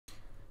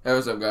Hey,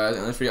 what's up, guys?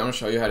 In this video, I'm going to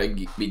show you how to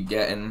be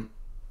getting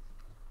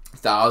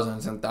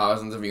thousands and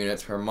thousands of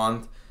units per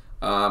month.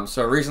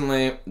 So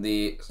recently,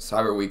 the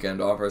Cyber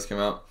Weekend offers came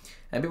out,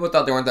 and people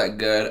thought they weren't that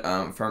good.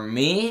 For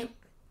me,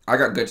 I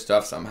got good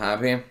stuff, so I'm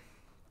happy.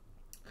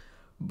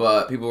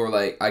 But people were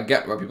like, I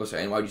get what people are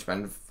saying, why'd you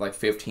spend like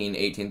 15,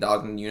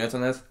 18,000 units on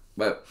this?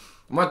 But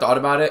the more I thought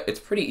about it, it's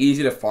pretty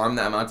easy to farm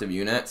that amount of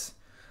units.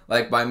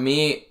 Like, by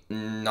me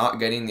not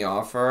getting the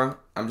offer,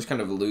 I'm just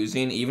kind of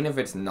losing. Even if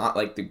it's not,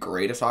 like, the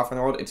greatest offer in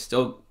the world, it's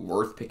still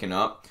worth picking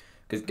up.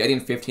 Because getting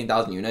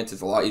 15,000 units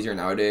is a lot easier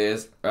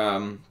nowadays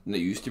than it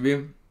used to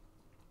be.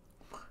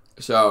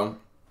 So,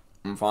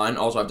 I'm fine.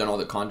 Also, I've done all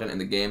the content in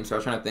the game, so I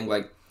was trying to think,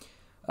 like,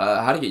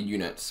 how to get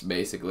units,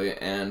 basically.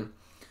 And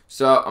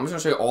so, I'm just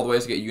going to show you all the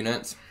ways to get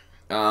units.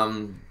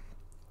 So,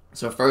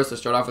 first, let's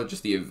start off with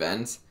just the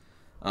events.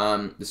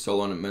 The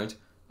solo and event,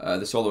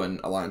 the solo and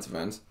alliance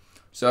events.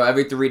 So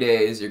every 3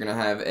 days, you're gonna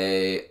have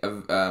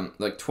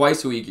like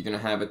twice a week, you're gonna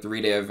have a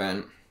 3-day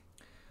event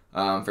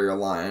for your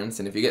alliance.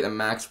 And if you get the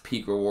max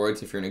peak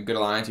rewards, if you're in a good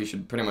alliance, you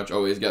should pretty much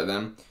always get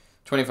them.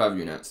 25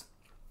 units.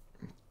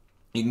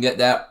 You can get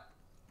that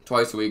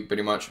twice a week,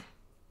 pretty much.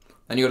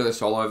 Then you go to the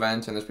solo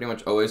event, and there's pretty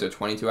much always a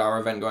 22-hour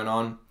event going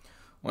on.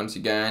 Once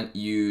again,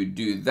 you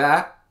do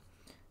that,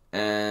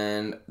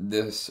 and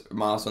this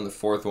milestone, the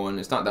 4th one,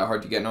 it's not that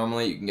hard to get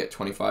normally. You can get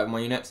 25 more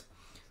units.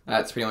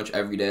 That's pretty much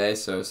every day,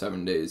 so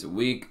 7 days a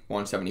week,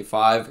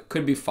 175.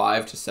 Could be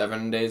 5 to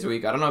 7 days a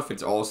week. I don't know if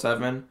it's all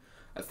 7.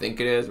 I think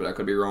it is, but I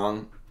could be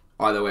wrong.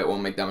 Either way, it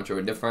won't make that much of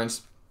a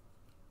difference.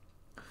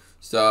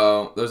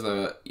 So those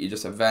are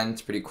just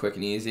events, pretty quick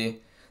and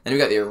easy. Then we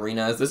got the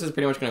arenas. This is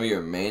pretty much going to be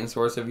your main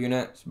source of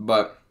units,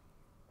 but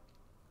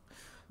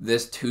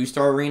this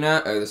 2-star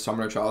arena, or the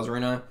Summoner Trials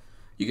arena,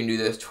 you can do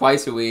this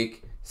twice a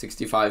week,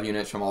 65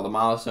 units from all the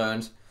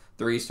milestones.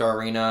 3-star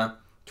arena,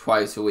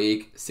 twice a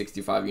week,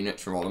 65 units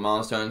from all the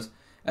milestones.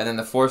 And then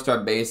the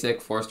 4-star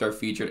basic, 4-star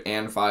featured,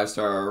 and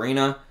 5-star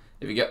arena.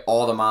 If you get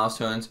all the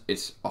milestones,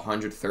 it's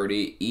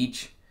 130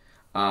 each.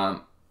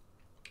 And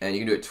you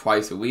can do it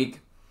twice a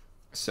week.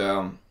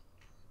 So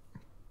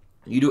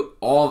you do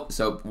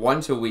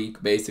once a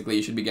week, basically,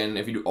 you should be getting,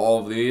 if you do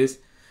all of these,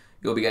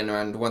 you'll be getting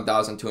around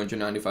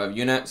 1,295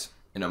 units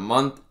in a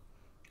month,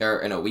 or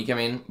in a week, I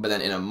mean. But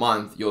then in a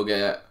month, you'll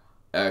get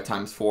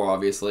times 4,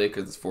 obviously,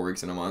 because it's 4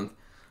 weeks in a month.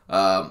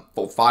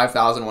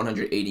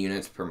 5,180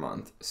 units per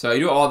month. So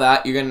you do all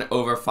that, you're getting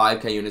over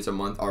 5k units a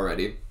month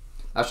already.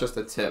 That's just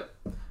the tip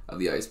of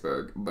the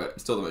iceberg, but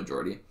still the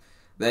majority.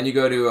 Then you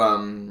go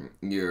to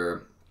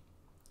your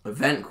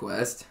event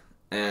quest,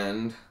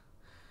 and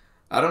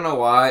I don't know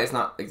why it's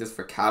not like this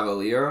for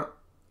Cavalier,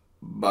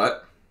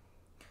 but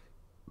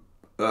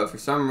for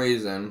some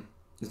reason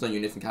there's no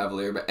units in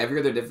Cavalier. But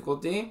every other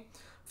difficulty,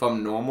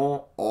 from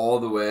normal all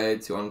the way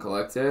to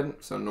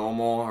uncollected, so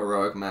normal,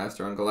 heroic,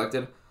 master,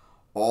 uncollected,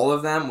 all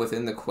of them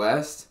within the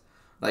quest,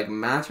 like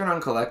master and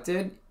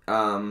uncollected,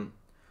 are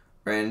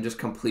in just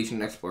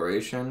completion and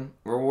exploration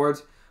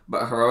rewards,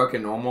 but heroic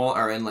and normal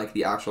are in like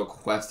the actual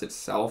quest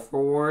itself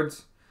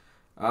rewards.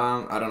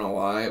 I don't know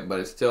why, but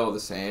it's still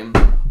the same.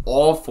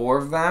 All 4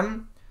 of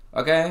them,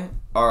 okay,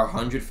 are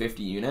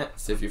 150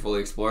 units if you fully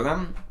explore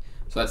them.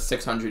 So that's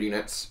 600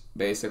 units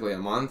basically a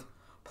month,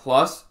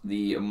 plus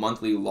the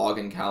monthly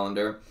login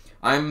calendar.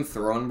 I'm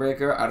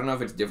Thronebreaker. I don't know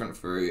if it's different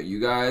for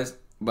you guys,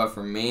 but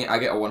for me, I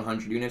get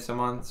 100 units a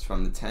month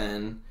from the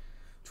 10,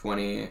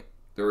 20,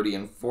 30,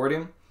 and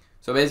 40.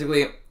 So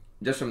basically,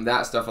 just from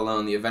that stuff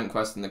alone, the event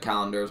quest and the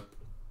calendars,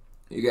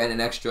 you get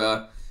an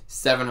extra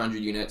 700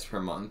 units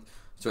per month.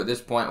 So at this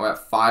point, we're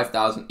at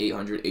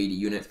 5,880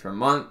 units per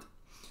month.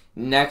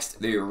 Next,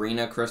 the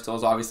arena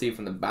crystals, obviously,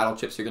 from the battle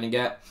chips you're going to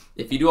get.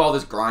 If you do all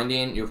this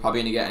grinding, you're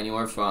probably going to get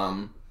anywhere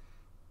from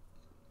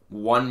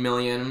 1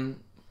 million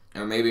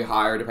or maybe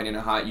higher, depending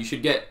on how you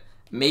should get.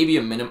 Maybe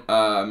a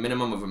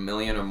minimum of 1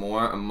 million or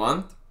more a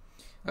month,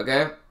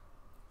 okay?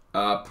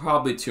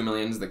 Probably 2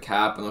 million is the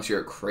cap, unless you're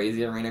a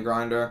crazy arena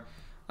grinder.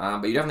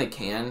 But you definitely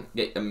can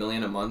get 1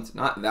 million a month.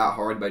 Not that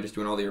hard by just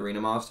doing all the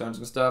arena milestones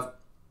and stuff.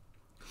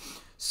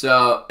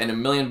 So, and 1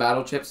 million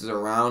battle chips is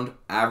around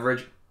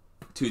average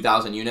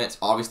 2,000 units.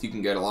 Obviously, you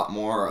can get a lot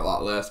more or a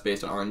lot less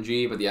based on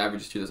RNG, but the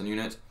average is 2,000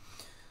 units.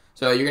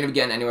 So you're going to be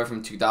getting anywhere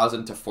from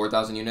 2,000 to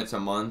 4,000 units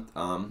a month.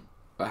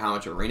 But how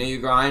much arena you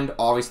grind,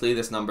 obviously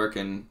this number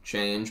can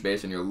change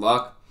based on your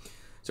luck.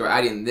 So we're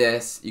adding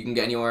this, you can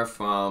get anywhere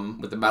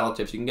from, with the battle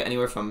tips, you can get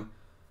anywhere from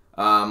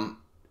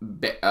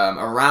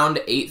around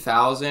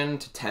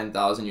 8,000 to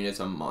 10,000 units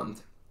a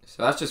month.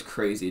 So that's just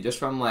crazy, just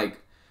from like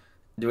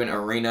doing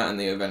arena and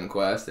the event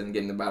quest and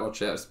getting the battle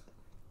chips.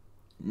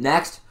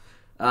 Next,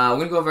 we're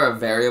going to go over a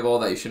variable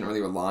that you shouldn't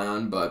really rely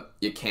on, but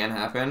it can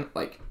happen,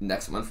 like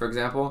next month for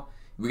example.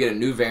 We get a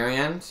new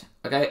variant,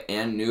 okay,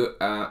 and new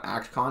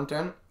act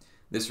content.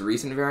 This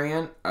recent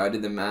variant, I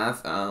did the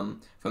math,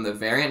 from the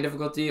variant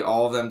difficulty,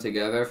 all of them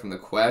together from the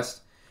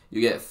quest,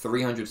 you get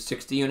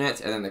 360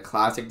 units, and then the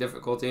classic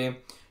difficulty,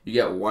 you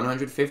get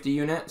 150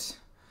 units.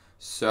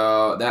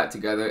 So that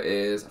together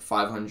is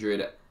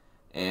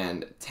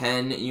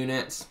 510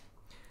 units.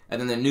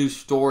 And then the new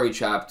story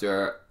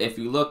chapter, if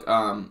you look,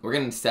 we're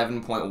getting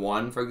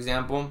 7.1, for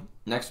example,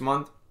 next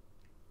month.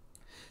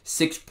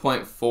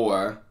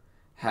 6.4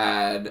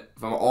 had,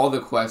 from all the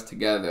quests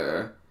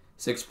together,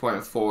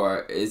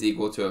 6.4 is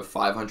equal to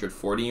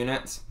 540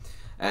 units.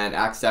 And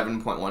Act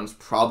 7.1 is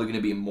probably going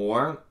to be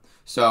more.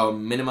 So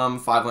minimum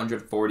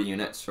 540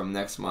 units from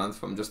next month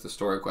from just the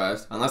story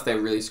quest. Unless they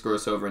really screw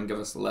us over and give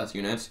us less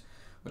units,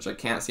 which I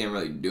can't see them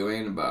really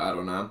doing, but I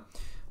don't know.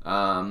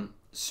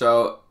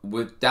 So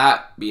with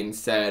that being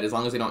said, as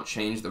long as they don't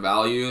change the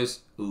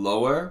values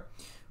lower,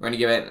 we're going to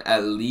give it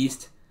at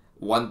least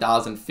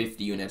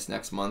 1,050 units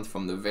next month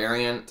from the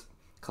variant,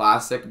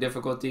 classic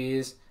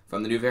difficulties,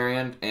 from the new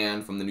variant,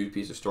 and from the new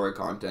piece of story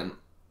content.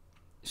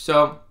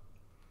 So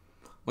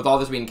with all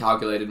this being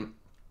calculated,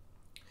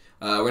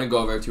 we're going to go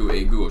over to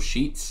a Google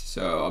Sheets,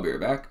 so I'll be right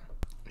back.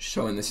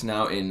 Showing this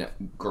now in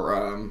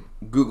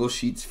Google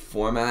Sheets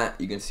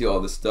format. You can see all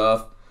the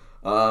stuff.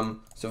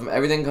 So from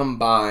everything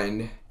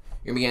combined,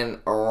 you're going to be getting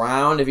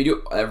around, if you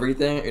do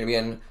everything, you're going to be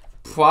getting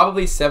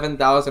probably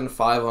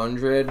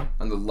 7,500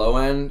 on the low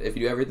end, if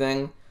you do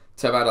everything,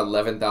 to about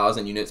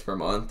 11,000 units per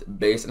month,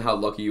 based on how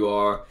lucky you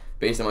are,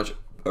 based on how much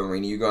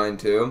arena you grind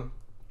too.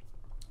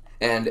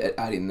 And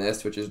adding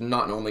this, which is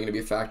not normally going to be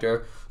a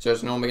factor, so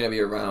it's normally going to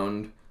be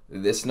around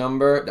this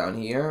number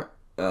down here,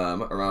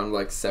 around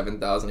like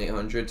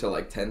 7,800 to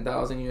like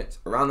 10,000 units,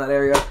 around that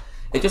area.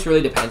 It just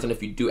really depends on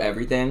if you do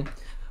everything,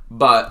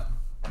 but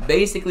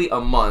basically a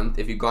month,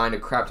 if you grind a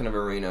crap ton of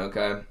arena,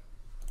 okay,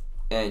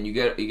 and you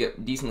get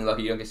decently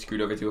lucky, you don't get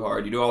screwed over too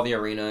hard, you do all the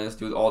arenas,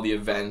 do all the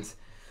events,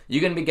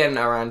 you're going to be getting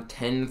around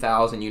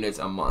 10,000 units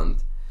a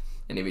month.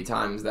 And if you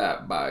times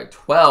that by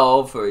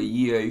 12 for a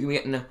year, you're going to be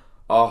getting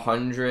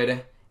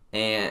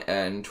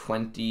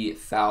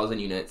 120,000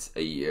 units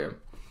a year.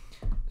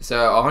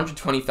 So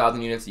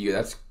 120,000 units a year,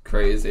 that's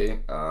crazy.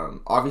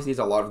 Obviously, it's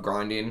a lot of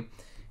grinding.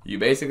 You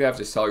basically have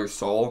to sell your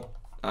soul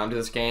to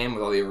this game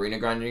with all the arena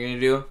grinding you're going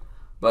to do.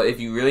 But if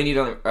you really need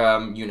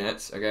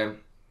units, okay,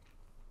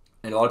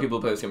 and a lot of people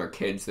who play this game are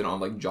kids, they don't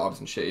have like jobs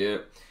and shit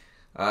yet,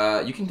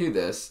 you can do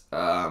this.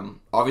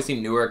 Obviously,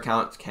 newer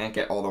accounts can't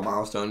get all the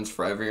milestones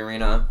for every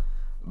arena,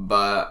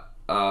 but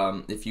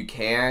if you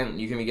can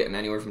be getting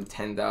anywhere from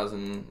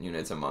 10,000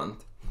 units a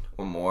month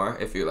or more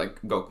if you like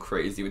go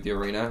crazy with the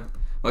arena.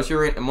 Most of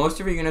your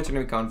units are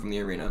going to come from the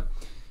arena.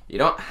 You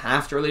don't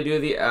have to really do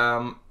the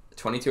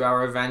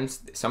 22-hour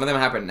events. Some of them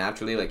happen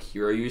naturally, like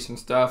hero use and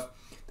stuff.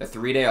 The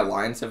 3-day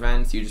alliance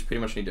events, you just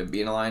pretty much need to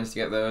be in alliance to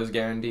get those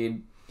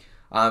guaranteed.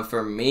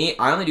 For me,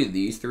 I only do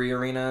these 3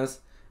 arenas.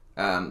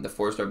 The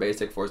 4-star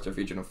basic, 4-star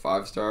feature, and a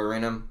 5-star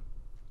arena.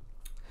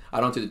 I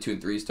don't do the 2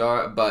 and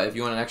 3-star, but if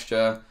you want an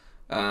extra,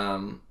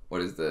 what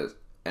is this?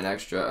 An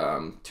extra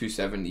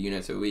 270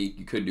 units a week,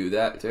 you could do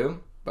that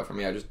too. But for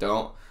me, I just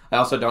don't. I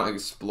also don't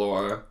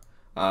explore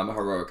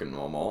heroic and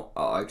normal.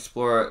 I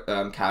explore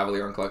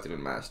Cavalier and Collected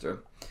and Master.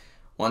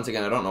 Once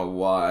again, I don't know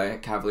why.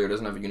 Cavalier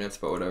doesn't have units,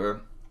 but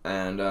whatever.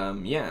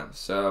 And yeah,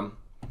 so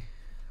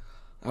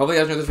hopefully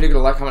you guys enjoyed this video.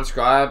 Go like, comment,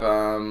 subscribe.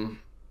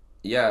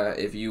 Yeah,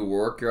 if you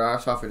work your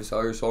ass off and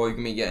sell your soul, you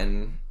can be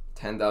getting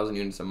 10,000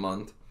 units a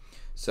month.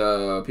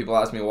 So people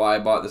ask me why I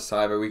bought the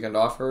Cyber Weekend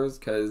offers,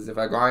 because if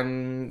I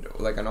grind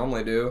like I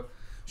normally do,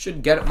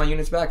 should get my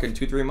units back in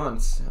 2-3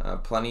 months.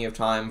 Plenty of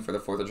time for the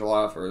 4th of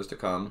July offers to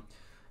come.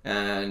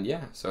 And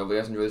yeah, so if you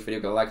guys enjoyed this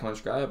video, go like, comment,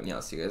 subscribe, and yeah,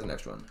 I'll see you guys in the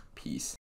next one. Peace.